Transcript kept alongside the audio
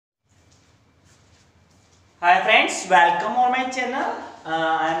Hi friends, welcome on my channel.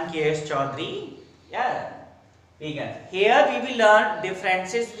 I am K.S. Chaudhary. Yeah, vegan. Here we will learn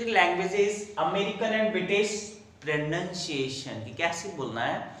differences between languages, American and British pronunciation. कि कैसे बोलना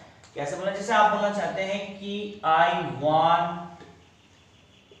है, कैसे बोलना, जैसे आप बोलना चाहते हैं कि I want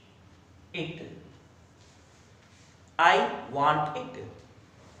it, I want it,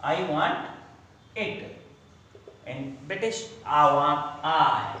 I want it. In British, I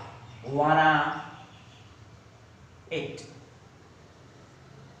wanna it.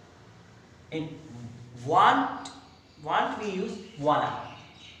 In want we use wanna.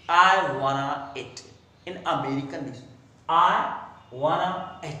 I wanna it. In American, I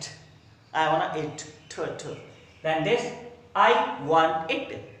wanna it. I wanna it. Then this I want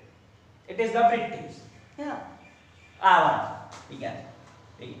it. It is the British. Yeah. I want. Again.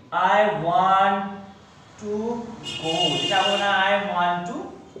 I want to go. I want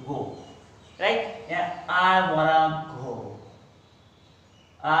to go. Right? Yeah. I wanna go.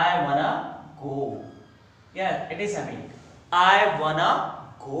 I wanna go. Yeah, it is American. I wanna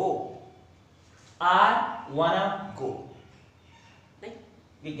go. I wanna go. Right?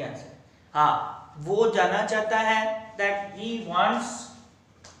 We can say. हाँ, वो जाना चाहता है. That he wants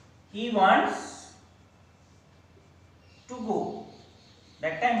to go.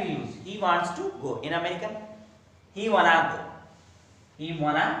 That time we use he wants to go. In American, he wanna go. He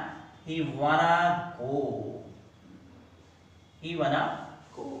wanna go. He wanna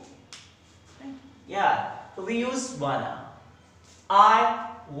go. Right? Yeah. So we use wanna. I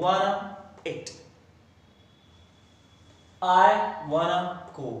wanna it. I wanna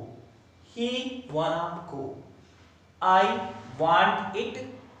go. He wanna go. I want it.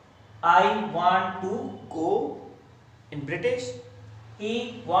 I want to go. In British,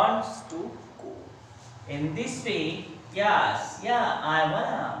 he wants to go. In this way, yes, yeah, I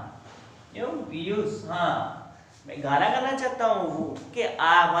wanna. We use मैं गाना गाना चाहता हूँ कि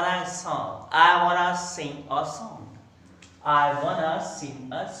I wanna song, I wanna sing a song, I wanna sing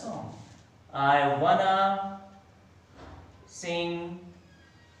a song, I wanna sing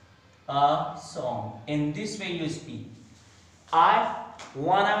a song. In this way you speak. I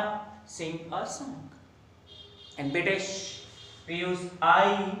wanna sing a song. In British, we use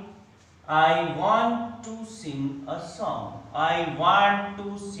I want to sing a song. I want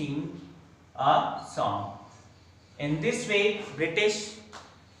to sing a song. In this way, British,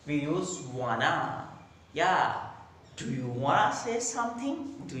 we use wanna. Yeah. Do you wanna say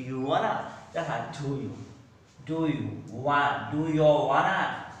something? Do you wanna? Do you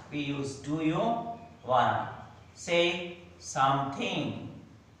wanna? We use do you wanna. Say something.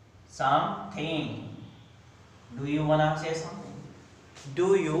 Do you wanna say something?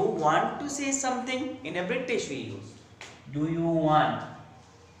 Do you want to say something? In a British we use do you want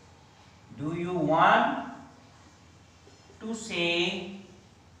to say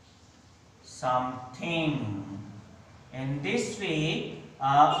something. In this way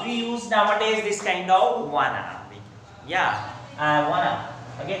we use nowadays this kind of wanna. Yeah, I wanna.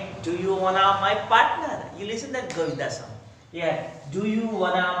 Okay, do you wanna my partner? You listen that Govinda song. Yeah, do you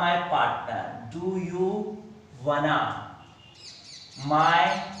wanna my partner? Do you wanna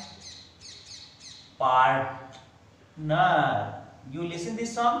my partner? You listen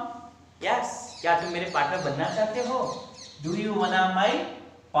this song? Yes. क्या तुम मेरे partner बनना चाहते हो? Do you wanna my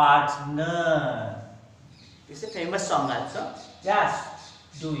partner? It's a famous song also. Yes.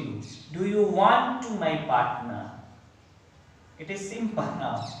 Do you want to my partner? It is simple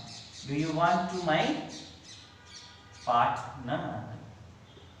now. Do you want to my partner?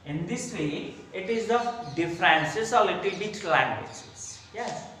 In this way, it is the differences a little bit languages.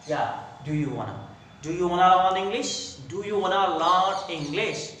 Yes. Yeah. Do you wanna learn English? Do you wanna learn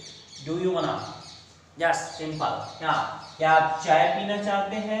English? Do you wanna? Yes. Simple. Yeah. क्या आप चाय पीना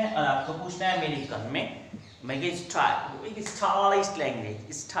चाहते हैं और आपको पूछना है अमेरिकन में make it stylish language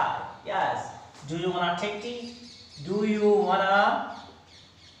style. Yes. Do you wanna take tea? Do you wanna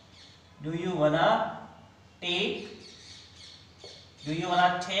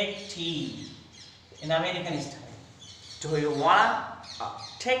take tea in American style? Do you wanna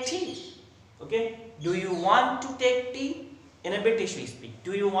take tea? Okay. Do you want to take tea? In a British we speak.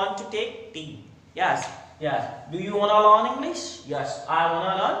 Do you want to take tea? Yes. Do you wanna learn English? Yes. I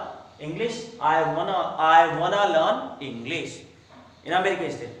wanna learn English. I wanna learn English. In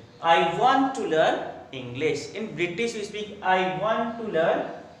American style, I want to learn English. In British we speak I want to learn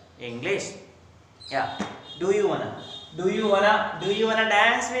English. Yeah. Do you wanna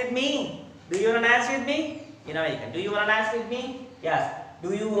dance with me? Do you wanna dance with me? In American, do you wanna dance with me? Yes.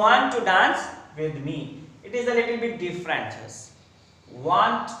 Do you want to dance with me? It is a little bit different.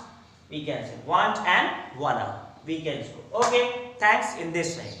 Want We can say want and wanna. We can say okay. Thanks. In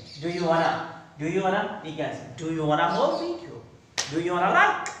this way, do you wanna? Do you wanna? We can say do you wanna more video? Do you wanna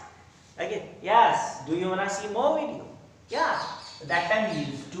like? Okay. Yes. Do you wanna see more video? Yeah. That time we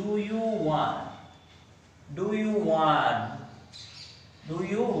use do you want? Do you want? Do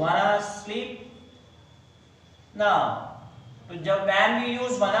you wanna sleep? Now, when we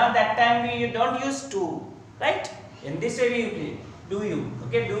use wanna, that time we don't use to, right? In this way we use do you.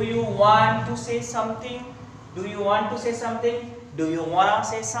 Okay, do you want to say something? Do you want to say something? Do you wanna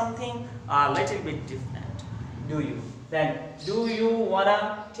say something? A little bit different. Do you? Then, do you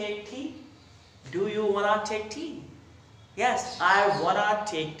wanna take tea? Do you wanna take tea? Yes, I wanna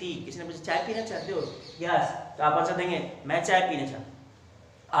take tea. किसी ने मुझे चाय पीना चाहते हो? Yes, तो आप answer देंगे मैं चाय पीना चाहता हूँ.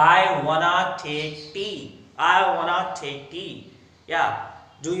 I wanna take tea. I wanna take tea. Yeah.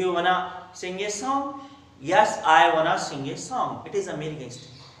 Do you wanna sing a song? Yes, I wanna sing a song. It is American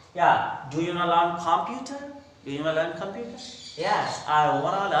style. Yeah. Do you wanna learn computer? Do you wanna learn computer? Yes, I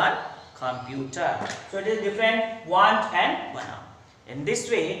wanna learn computer. So it is different want and wanna. In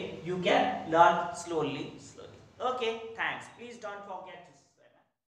this way, you can learn slowly. Okay, thanks. Please don't forget